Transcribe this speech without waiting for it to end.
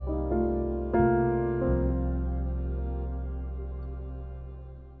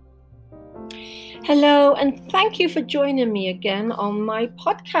Hello, and thank you for joining me again on my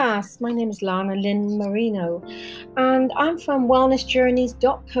podcast. My name is Lana Lynn Marino, and I'm from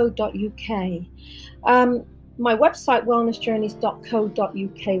wellnessjourneys.co.uk. My website,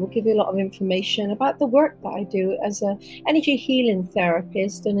 wellnessjourneys.co.uk, will give you a lot of information about the work that I do as an energy healing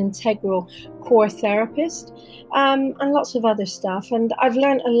therapist, an integral core therapist, and lots of other stuff. And I've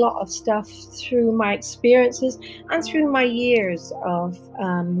learned a lot of stuff through my experiences and through my years of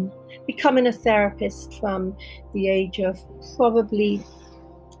becoming a therapist from the age of probably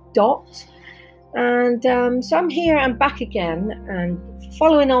dot. And so I'm here, I'm back again. And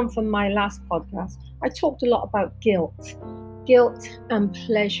following on from my last podcast, I talked a lot about guilt and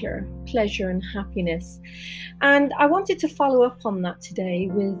pleasure and happiness. And I wanted to follow up on that today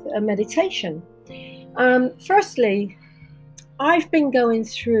with a meditation. Firstly, I've been going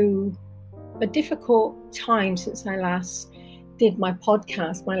through a difficult time since I last did my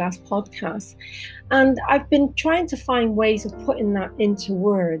last podcast. And I've been trying to find ways of putting that into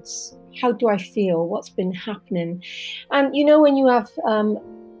words. How do I feel? What's been happening? And you know, when you have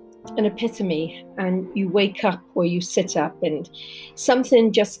an epiphany and you wake up or you sit up and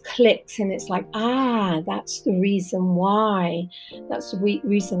something just clicks and it's like, that's the reason why. That's the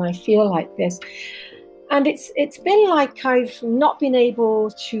reason I feel like this. And it's been like I've not been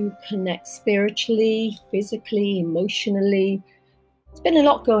able to connect spiritually, physically, emotionally. It's been a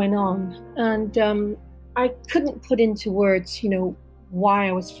lot going on. And I couldn't put into words, why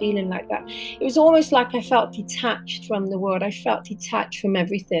I was feeling like that. It was almost like I felt detached from the world. I felt detached from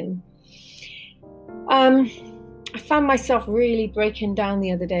everything. I found myself really breaking down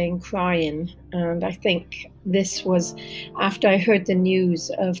the other day and crying. And I think this was after I heard the news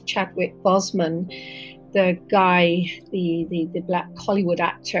of Chadwick Boseman, the guy, the Black Hollywood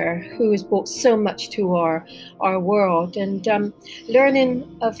actor who has brought so much to our world, and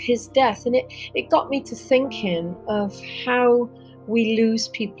learning of his death. And it got me to thinking of how we lose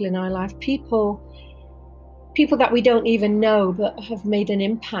people in our life, people that we don't even know but have made an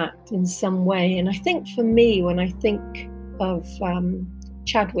impact in some way. And I think for me, when I think of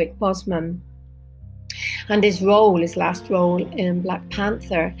Chadwick Boseman and his last role in Black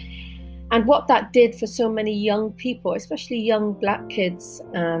Panther, and what that did for so many young people, especially young Black kids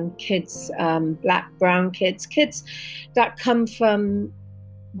and kids, Black, brown kids that come from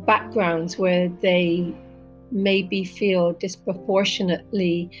backgrounds where they maybe feel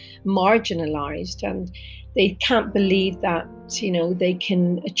disproportionately marginalized, and they can't believe that they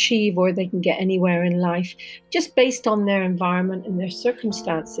can achieve or they can get anywhere in life just based on their environment and their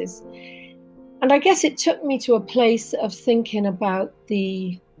circumstances. And I guess it took me to a place of thinking about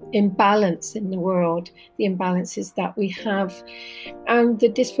the imbalance in the world, the imbalances that we have, and the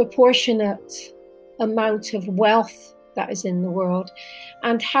disproportionate amount of wealth that is in the world,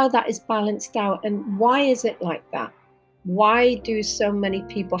 and how that is balanced out. And why is it like that? Why do so many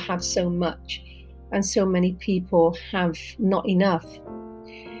people have so much and so many people have not enough?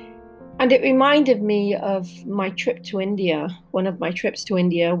 And it reminded me of my trip to India, one of my trips to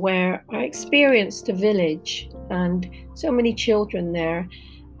India, where I experienced a village and so many children there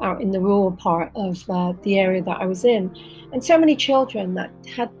out in the rural part of the area that I was in, and so many children that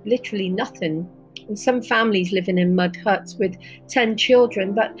had literally nothing, and some families living in mud huts with 10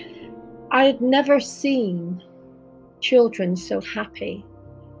 children. But I had never seen children so happy.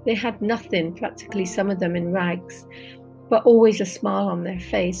 They had nothing, practically some of them in rags, but always a smile on their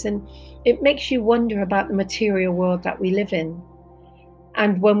face. And it makes you wonder about the material world that we live in.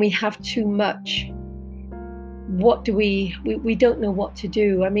 And when we have too much, what do we don't know what to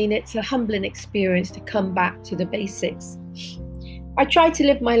do. I mean, it's a humbling experience to come back to the basics. I try to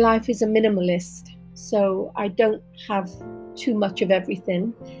live my life as a minimalist, so I don't have too much of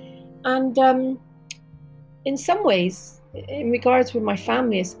everything. And in some ways, in regards with my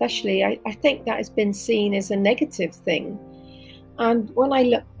family especially, I think that has been seen as a negative thing. And when I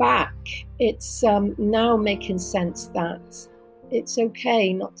look back, it's now making sense that it's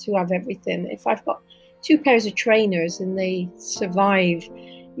okay not to have everything. If I've got 2 pairs of trainers and they survive,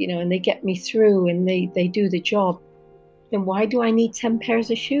 and they get me through and they do the job, then why do I need 10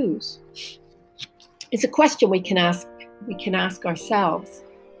 pairs of shoes? It's a question we can ask ourselves.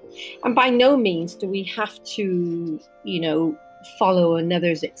 And by no means do we have to, follow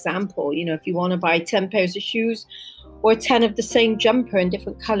another's example. If you want to buy 10 pairs of shoes or 10 of the same jumper in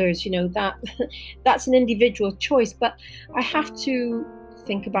different colors, that's an individual choice. But I have to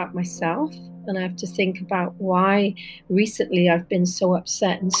think about myself, and I have to think about why recently I've been so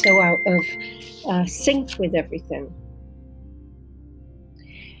upset and so out of sync with everything.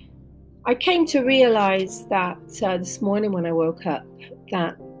 I came to realize that this morning when I woke up,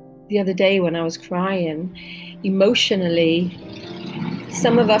 that the other day when I was crying, emotionally,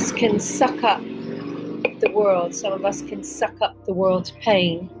 some of us can suck up the world, some of us can suck up the world's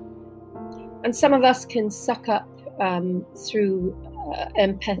pain, and some of us can suck up through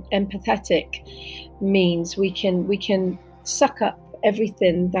empathetic means. We can suck up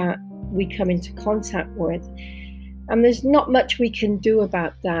everything that we come into contact with, and there's not much we can do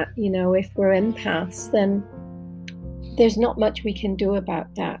about that. If we're empaths, then there's not much we can do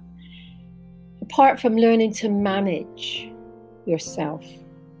about that, apart from learning to manage yourself.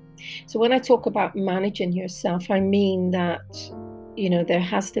 So when I talk about managing yourself, I mean that, there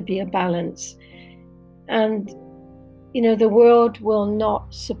has to be a balance. And, the world will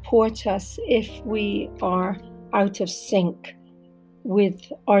not support us if we are out of sync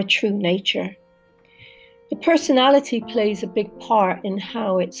with our true nature. The personality plays a big part in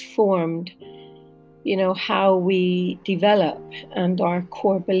how it's formed, how we develop, and our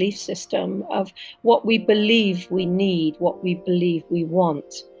core belief system of what we believe we need, what we believe we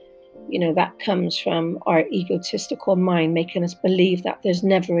want. That comes from our egotistical mind, making us believe that there's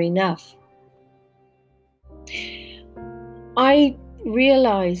never enough. I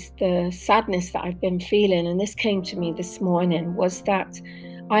realized the sadness that I've been feeling, and this came to me this morning, was that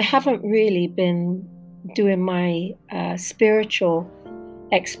I haven't really been doing my spiritual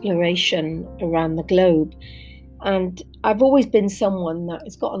exploration around the globe. And I've always been someone that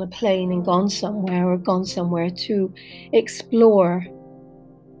has got on a plane and gone somewhere to explore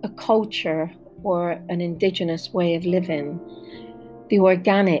a culture or an indigenous way of living, the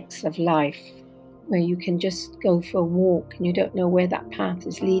organics of life, where you can just go for a walk and you don't know where that path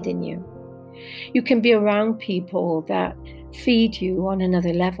is leading you. You can be around people that feed you on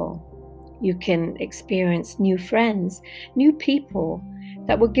another level. You can experience new friends, new people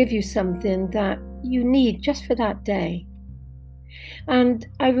that will give you something that you need just for that day. And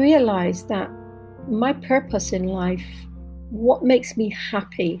I realized that my purpose in life, what makes me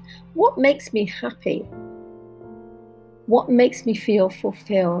happy, what makes me feel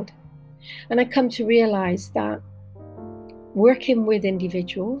fulfilled. And I come to realize that working with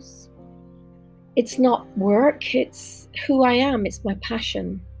individuals, it's not work, it's who I am, it's my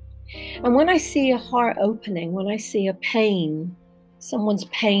passion. And when I see a heart opening, when I see a pain, someone's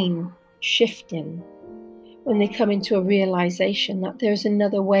pain shifting, when they come into a realization that there's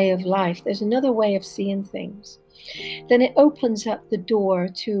another way of life, there's another way of seeing things, then it opens up the door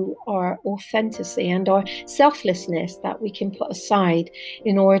to our authenticity and our selflessness that we can put aside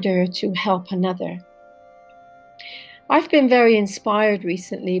in order to help another. I've been very inspired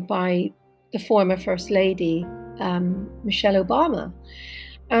recently by the former First Lady, Michelle Obama,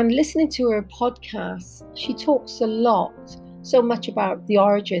 and listening to her podcast, she talks so much about the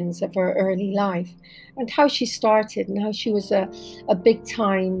origins of her early life and how she started and how she was a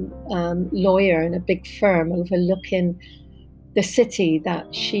big-time lawyer in a big firm overlooking the city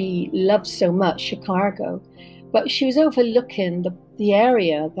that she loved so much, Chicago. But she was overlooking the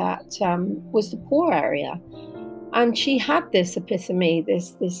area that was the poor area. And she had this epiphany,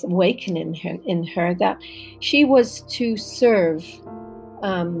 this awakening in her that she was to serve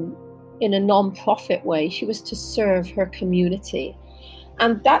in a non-profit way. She was to serve her community.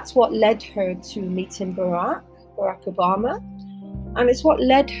 And that's what led her to meeting Barack Obama. And it's what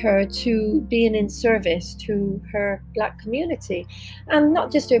led her to being in service to her Black community. And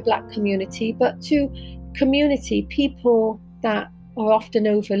not just her Black community, but to community, people that are often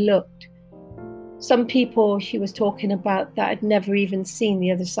overlooked. Some people she was talking about that had never even seen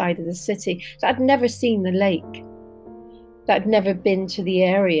the other side of the city, that had never seen the lake, that had never been to the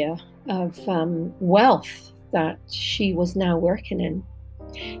area of wealth that she was now working in.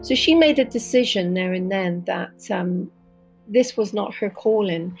 So she made a decision there and then that this was not her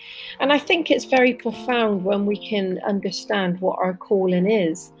calling. And I think it's very profound when we can understand what our calling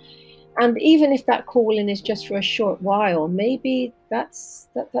is. And even if that calling is just for a short while, maybe that's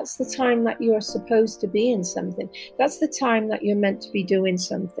the time that you're supposed to be in something. That's the time that you're meant to be doing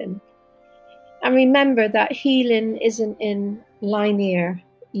something. And remember that healing isn't in linear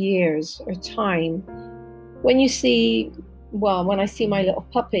years or time. When I see my little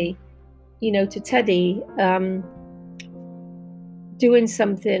puppy, to Teddy, doing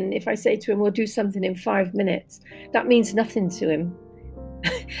something, if I say to him, we'll do something in 5 minutes, that means nothing to him.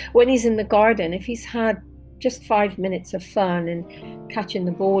 When he's in the garden, if he's had just 5 minutes of fun and catching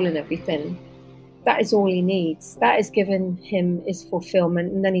the ball and everything, that is all he needs. That is giving him his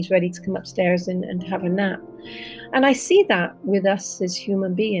fulfillment, and then he's ready to come upstairs and have a nap. And I see that with us as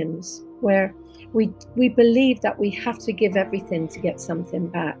human beings, where we believe that we have to give everything to get something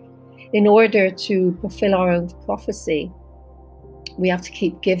back in order to fulfill our own prophecy. We have to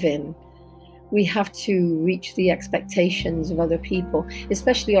keep giving. We have to reach the expectations of other people,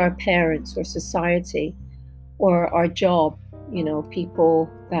 especially our parents or society or our job, people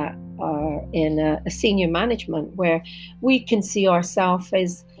that are in a senior management where we can see ourselves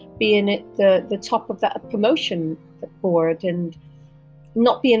as being at the top of that promotion board and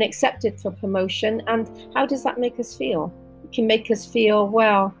not being accepted for promotion. And how does that make us feel? It can make us feel,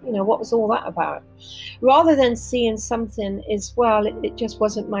 well, what was all that about? Rather than seeing something as, well, it just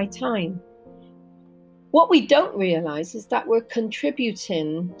wasn't my time. What we don't realize is that we're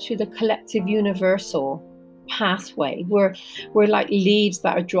contributing to the collective universal pathway. We're like leaves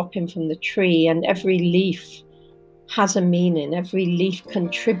that are dropping from the tree, and every leaf has a meaning. Every leaf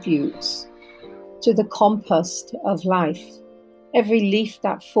contributes to the compost of life. Every leaf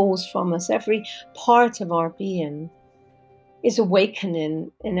that falls from us, every part of our being is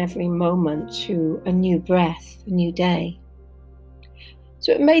awakening in every moment to a new breath, a new day.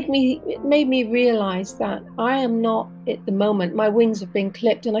 So it made me realize that I am not at the moment, my wings have been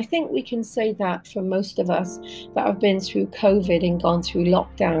clipped. And I think we can say that for most of us that have been through COVID and gone through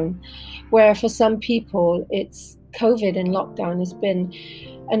lockdown, where for some people it's COVID and lockdown has been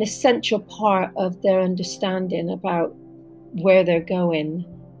an essential part of their understanding about where they're going,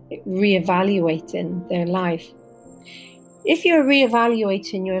 reevaluating their life. If you're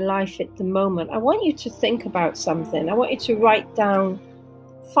reevaluating your life at the moment, I want you to think about something. I want you to write down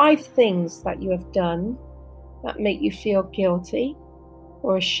 5 things that you have done that make you feel guilty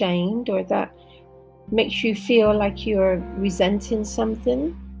or ashamed, or that makes you feel like you're resenting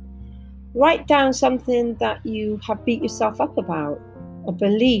something. Write down something that you have beat yourself up about, a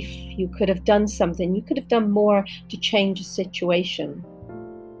belief you could have done something, you could have done more to change a situation.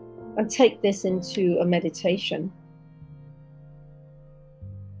 And take this into a meditation.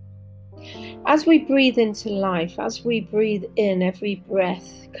 As we breathe into life, as we breathe in, every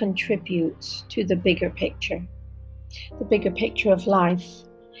breath contributes to the bigger picture of life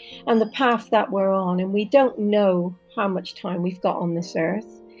and the path that we're on. And we don't know how much time we've got on this earth,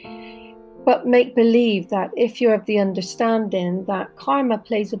 but make believe that if you're of the understanding that karma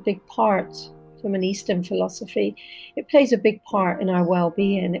plays a big part from an Eastern philosophy, it plays a big part in our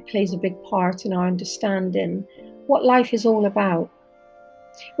well-being, it plays a big part in our understanding what life is all about.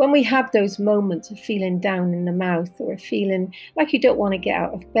 When we have those moments of feeling down in the mouth, or feeling like you don't want to get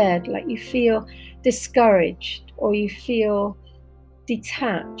out of bed, like you feel discouraged or you feel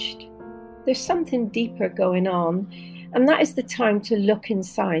detached, there's something deeper going on. And that is the time to look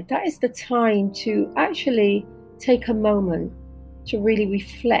inside. That is the time to actually take a moment to really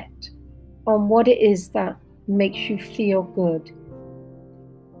reflect on what it is that makes you feel good.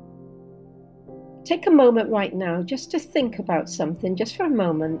 Take a moment right now just to think about something, just for a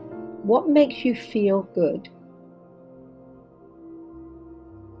moment. What makes you feel good?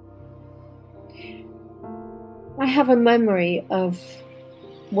 I have a memory of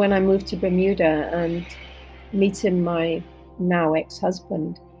when I moved to Bermuda and meeting my now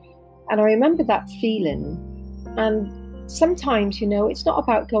ex-husband. And I remember that feeling. And sometimes, it's not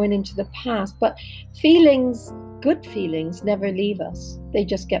about going into the past, but feelings, good feelings, never leave us. They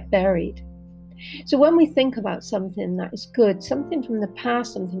just get buried. So when we think about something that is good, something from the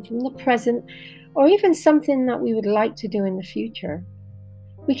past, something from the present, or even something that we would like to do in the future,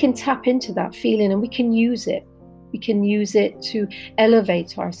 we can tap into that feeling and we can use it. We can use it to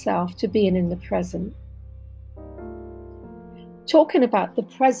elevate ourselves to being in the present. Talking about the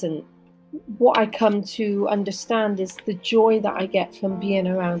present, what I come to understand is the joy that I get from being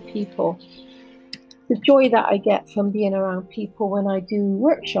around people. The joy that I get from being around people when I do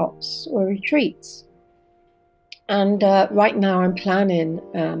workshops or retreats. And right now I'm planning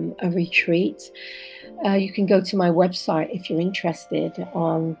a retreat. You can go to my website if you're interested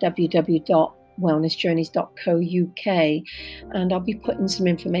on www.wellnessjourneys.co.uk, and I'll be putting some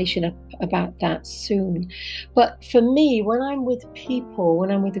information up about that soon. But for me, when I'm with people,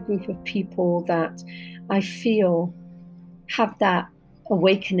 when I'm with a group of people that I feel have that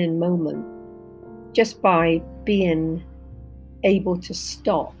awakening moment, just by being able to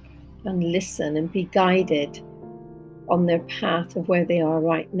stop and listen and be guided on their path of where they are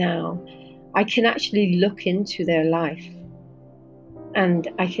right now, I can actually look into their life and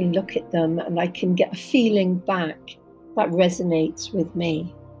I can look at them and I can get a feeling back that resonates with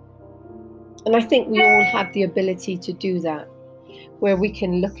me. And I think we all have the ability to do that, where we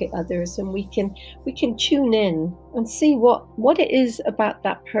can look at others and we can tune in and see what it is about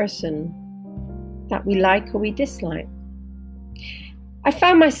that person that we like or we dislike. I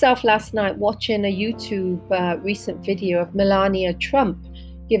found myself last night watching a YouTube recent video of Melania Trump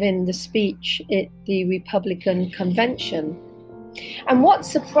giving the speech at the Republican convention. And what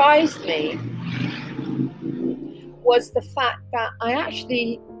surprised me was the fact that I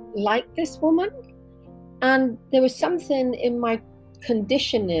actually liked this woman. And there was something in my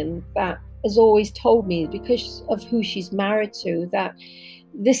conditioning that has always told me, because of who she's married to, that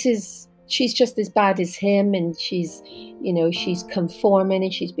she's just as bad as him, and she's conforming,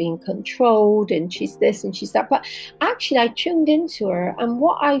 and she's being controlled, and she's this and she's that. But actually I tuned into her, and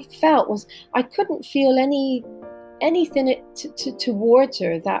what I felt was I couldn't feel anything towards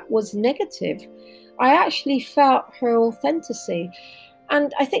her that was negative. I actually felt her authenticity.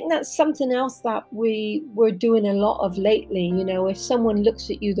 And I think that's something else that we're doing a lot of lately. If someone looks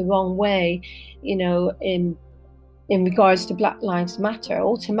at you the wrong way, in regards to Black Lives Matter,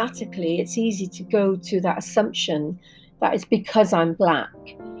 automatically it's easy to go to that assumption that it's because I'm Black.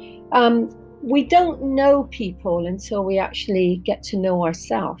 We don't know people until we actually get to know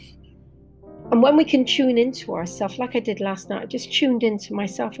ourselves. And when we can tune into ourselves, like I did last night, I just tuned into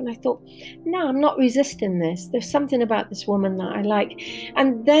myself and I thought, no, I'm not resisting this. There's something about this woman that I like.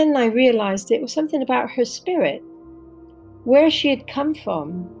 And then I realized it was something about her spirit, where she had come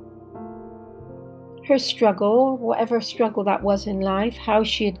from, her struggle, whatever struggle that was in life, how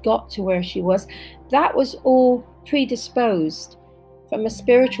she had got to where she was. That was all predisposed from a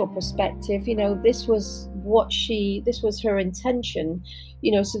spiritual perspective. This was her intention,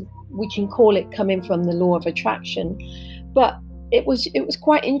 so we can call it coming from the law of attraction. But it was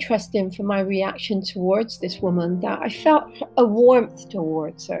quite interesting for my reaction towards this woman, that I felt a warmth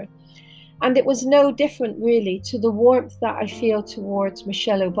towards her. And it was no different really to the warmth that I feel towards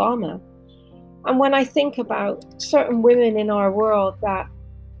Michelle Obama. And when I think about certain women in our world that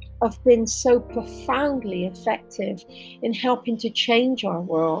have been so profoundly effective in helping to change our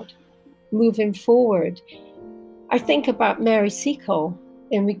world moving forward, I think about Mary Seacole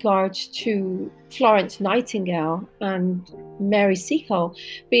in regards to Florence Nightingale, and Mary Seacole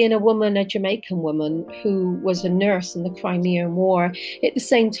being a Jamaican woman who was a nurse in the Crimean War at the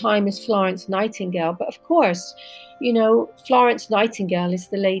same time as Florence Nightingale. But of course, Florence Nightingale is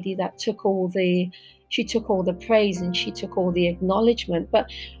the lady that took all the praise and she took all the acknowledgement.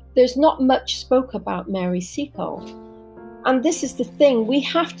 But there's not much spoke about Mary Seacole. And this is the thing, we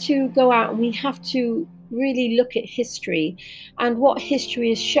have to go out and we have to really look at history and what history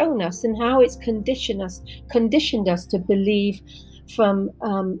has shown us and how it's conditioned us to believe from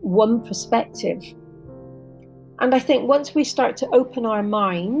one perspective. And I think once we start to open our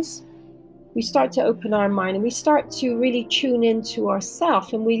minds, and we start to really tune into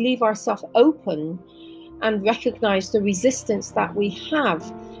ourselves, and we leave ourselves open and recognize the resistance that we have,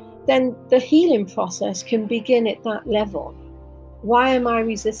 then the healing process can begin at that level. Why am I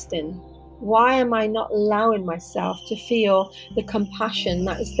resisting? Why am I not allowing myself to feel the compassion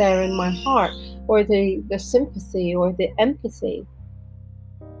that is there in my heart, or the sympathy or the empathy?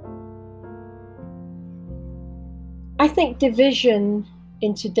 I think division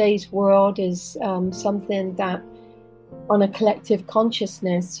in today's world is something that, on a collective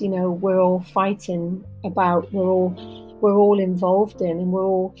consciousness, we're all fighting about, we're all involved in, and we're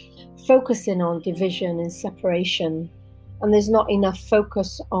all focusing on division and separation. And there's not enough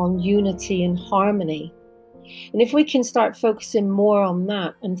focus on unity and harmony. And if we can start focusing more on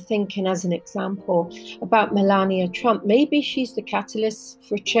that, and thinking, as an example, about Melania Trump, maybe she's the catalyst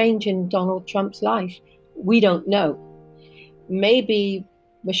for change in Donald Trump's life. We don't know. Maybe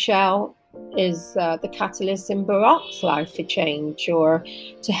Michelle is the catalyst in Barack's life for change, or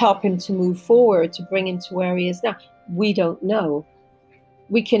to help him to move forward, to bring him to where he is now. We don't know.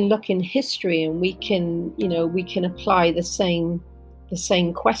 We can look in history and we can apply the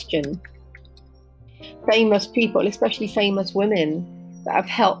same question. Famous people, especially famous women, that have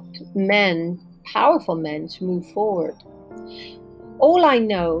helped men, powerful men, to move forward. All I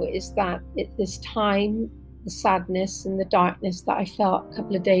know is that at this time, the sadness and the darkness that I felt a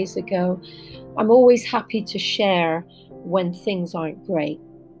couple of days ago, I'm always happy to share when things aren't great.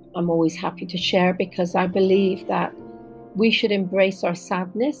 I'm always happy to share because I believe that we should embrace our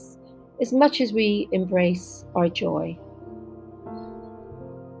sadness as much as we embrace our joy.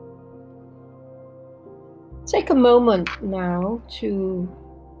 Take a moment now to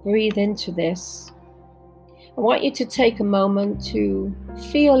breathe into this. I want you to take a moment to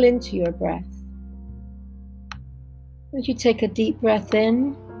feel into your breath. As you take a deep breath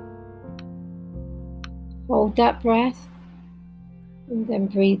in, hold that breath, and then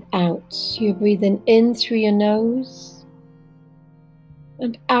breathe out. You're breathing in through your nose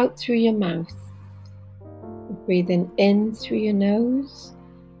and out through your mouth. You're breathing in through your nose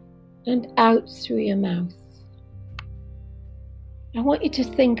and out through your mouth. I want you to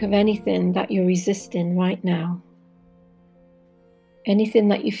think of anything that you're resisting right now. anything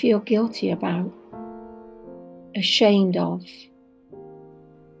that you feel guilty about, ashamed of,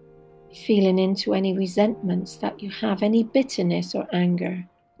 feeling into any resentments that you have, any bitterness or anger.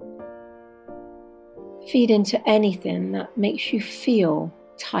 Feed into anything that makes you feel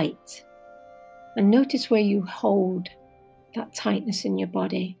tight. And notice where you hold that tightness in your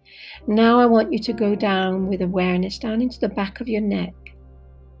body. Now I want you to go down with awareness, down into the back of your neck.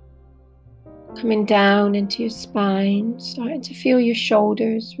 Coming down into your spine, starting to feel your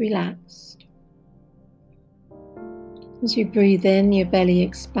shoulders relaxed. As you breathe in, your belly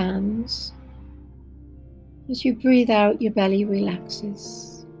expands. As you breathe out, your belly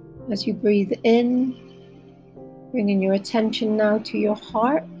relaxes. As you breathe in, bringing your attention now to your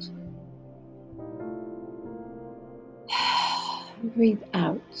heart. Breathe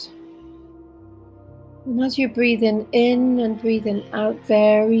out. And as you're breathing in and breathing out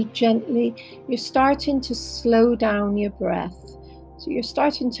very gently, you're starting to slow down your breath. So you're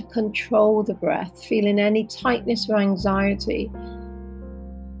starting to control the breath, feeling any tightness or anxiety.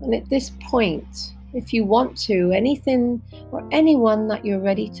 And at this point, if you want to, anything or anyone that you're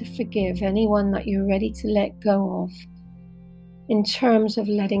ready to forgive, anyone that you're ready to let go of, in terms of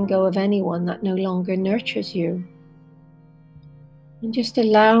letting go of anyone that no longer nurtures you, and just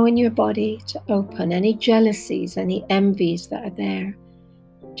allowing your body to open, any jealousies, any envies that are there.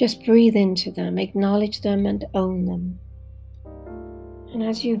 Just breathe into them, acknowledge them and own them. And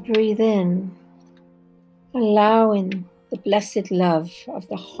as you breathe in, allowing the blessed love of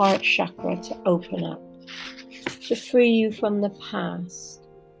the heart chakra to open up, to free you from the past,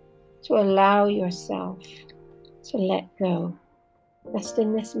 to allow yourself to let go. Just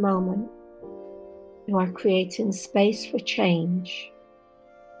in this moment, you are creating space for change.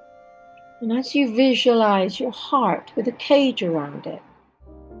 And as you visualize your heart with a cage around it,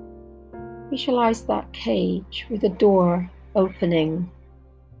 visualize that cage with a door opening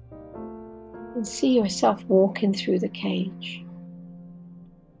and see yourself walking through the cage.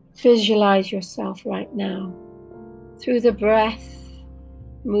 Visualize yourself right now through the breath,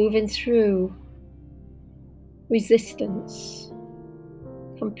 moving through resistance,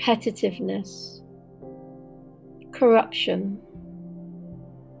 competitiveness, corruption,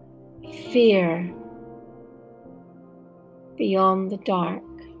 fear, beyond the dark,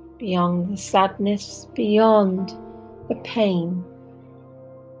 beyond the sadness, beyond the pain.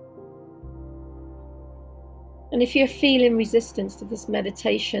 And if you're feeling resistance to this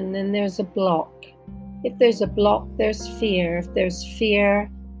meditation, then there's a block. If there's a block, there's fear. If there's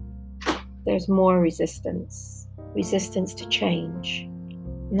fear, there's more resistance to change.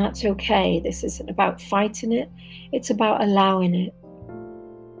 And that's okay. This isn't about fighting it. It's about allowing it.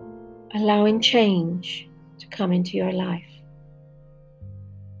 Allowing change to come into your life.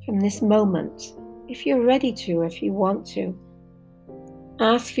 From this moment, if you're ready to, if you want to,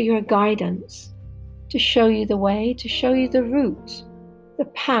 ask for your guidance to show you the way, to show you the route, the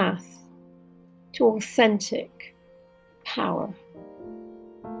path to authentic power.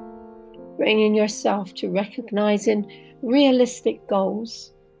 Bringing yourself to recognizing realistic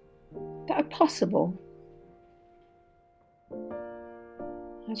goals that are possible.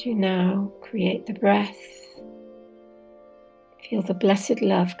 As you now create the breath, feel the blessed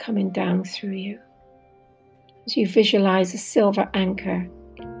love coming down through you. As you visualize a silver anchor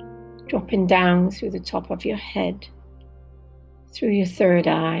dropping down through the top of your head, through your third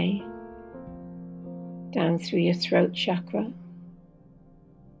eye, down through your throat chakra,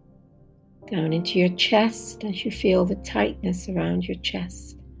 down into your chest as you feel the tightness around your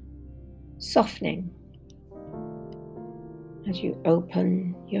chest, softening. As you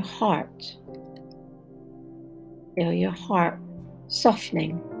open your heart, feel your heart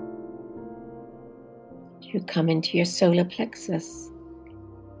softening. You come into your solar plexus.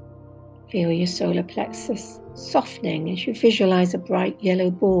 Feel your solar plexus softening as you visualize a bright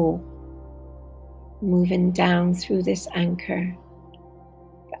yellow ball moving down through this anchor.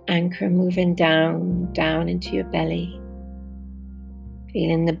 The anchor moving down into your belly.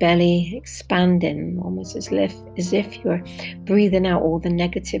 Feeling the belly expanding, almost as if you're breathing out all the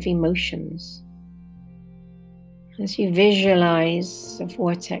negative emotions. As you visualize a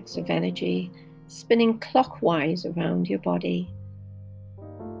vortex of energy spinning clockwise around your body,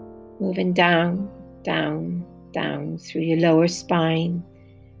 moving down through your lower spine,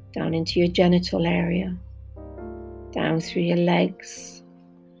 down into your genital area, down through your legs,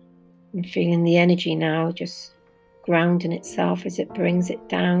 and feeling the energy now just grounding itself as it brings it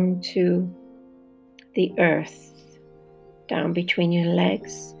down to the earth, down between your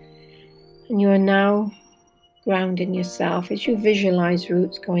legs. And you are now grounding yourself as you visualize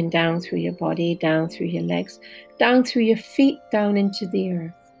roots going down through your body, down through your legs, down through your feet, down into the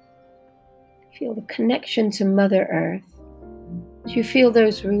earth. Feel the connection to Mother Earth. As you feel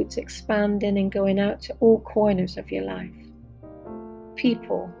those roots expanding and going out to all corners of your life.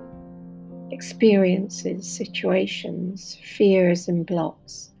 People, experiences, situations, fears and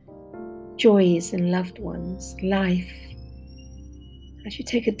blocks, joys and loved ones, life. As you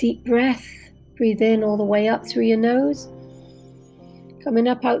take a deep breath, breathe in all the way up through your nose, coming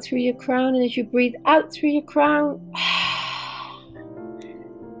up out through your crown, and as you breathe out through your crown,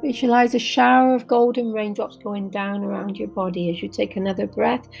 visualize a shower of golden raindrops going down around your body. As you take another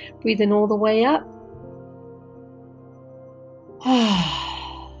breath, breathing all the way up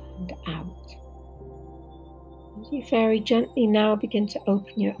and out. As you very gently now begin to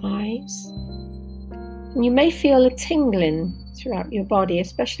open your eyes, and you may feel a tingling throughout your body,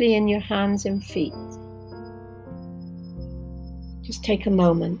 especially in your hands and feet. Just take a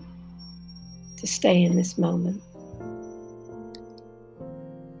moment to stay in this moment.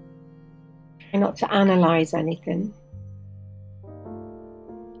 Try not to analyze anything.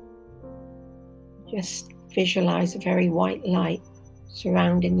 Just visualize a very white light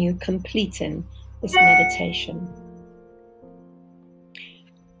surrounding you, completing this meditation.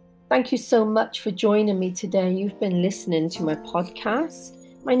 Thank you so much for joining me today. You've been listening to my podcast.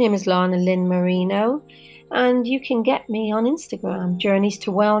 My name is Lana Lynn Marino, and you can get me on Instagram, Journeys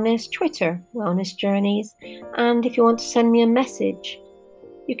to Wellness, Twitter, Wellness Journeys, and if you want to send me a message,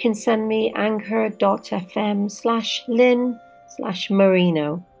 you can send me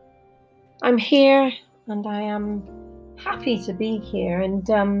anchor.fm/Lynn/Marino. I'm here and I am happy to be here.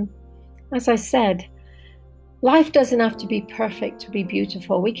 And as I said, life doesn't have to be perfect to be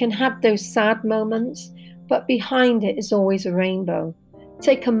beautiful. We can have those sad moments, but behind it is always a rainbow.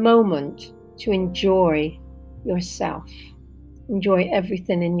 Take a moment to enjoy yourself. Enjoy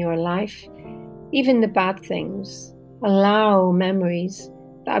everything in your life, even the bad things. Allow memories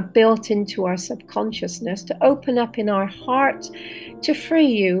that are built into our subconsciousness to open up in our heart, to free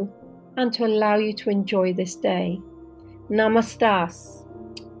you and to allow you to enjoy this day. Namastas.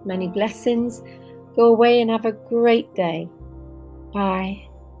 Many blessings. Go away and have a great day. Bye.